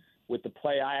shots with the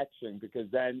play action,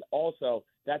 because then also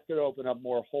that's going to open up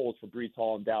more holes for Breece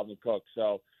Hall and Dalvin Cook.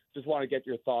 So just want to get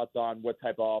your thoughts on what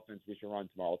type of offense we should run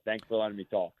tomorrow. Thanks for letting me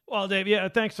talk. Well,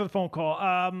 Dave, thanks for the phone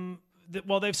call.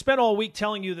 They've spent all week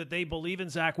telling you that they believe in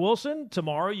Zach Wilson.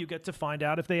 Tomorrow you get to find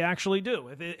out if they actually do.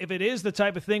 If it is the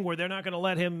type of thing where they're not going to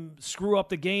let him screw up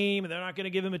the game and they're not going to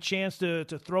give him a chance to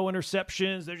throw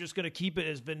interceptions, they're just going to keep it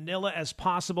as vanilla as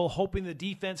possible, hoping the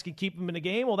defense can keep him in the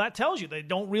game, well, that tells you they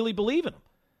don't really believe in him.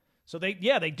 So they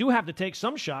do have to take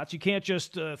some shots. You can't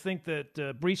just think that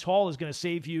Breece Hall is going to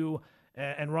save you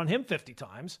and run him 50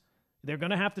 times. They're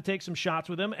going to have to take some shots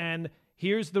with him, and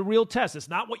here's the real test. It's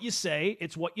not what you say,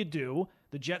 it's what you do.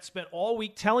 The Jets spent all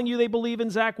week telling you they believe in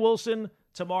Zach Wilson.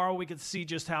 Tomorrow we can see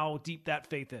just how deep that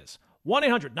faith is.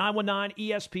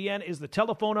 1-800-919-ESPN is the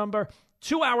telephone number.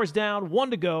 2 hours down,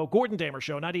 1 to go. Gordon Damer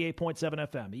Show, 98.7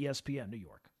 FM, ESPN, New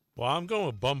York. Well, I'm going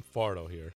with Bum Fardo here.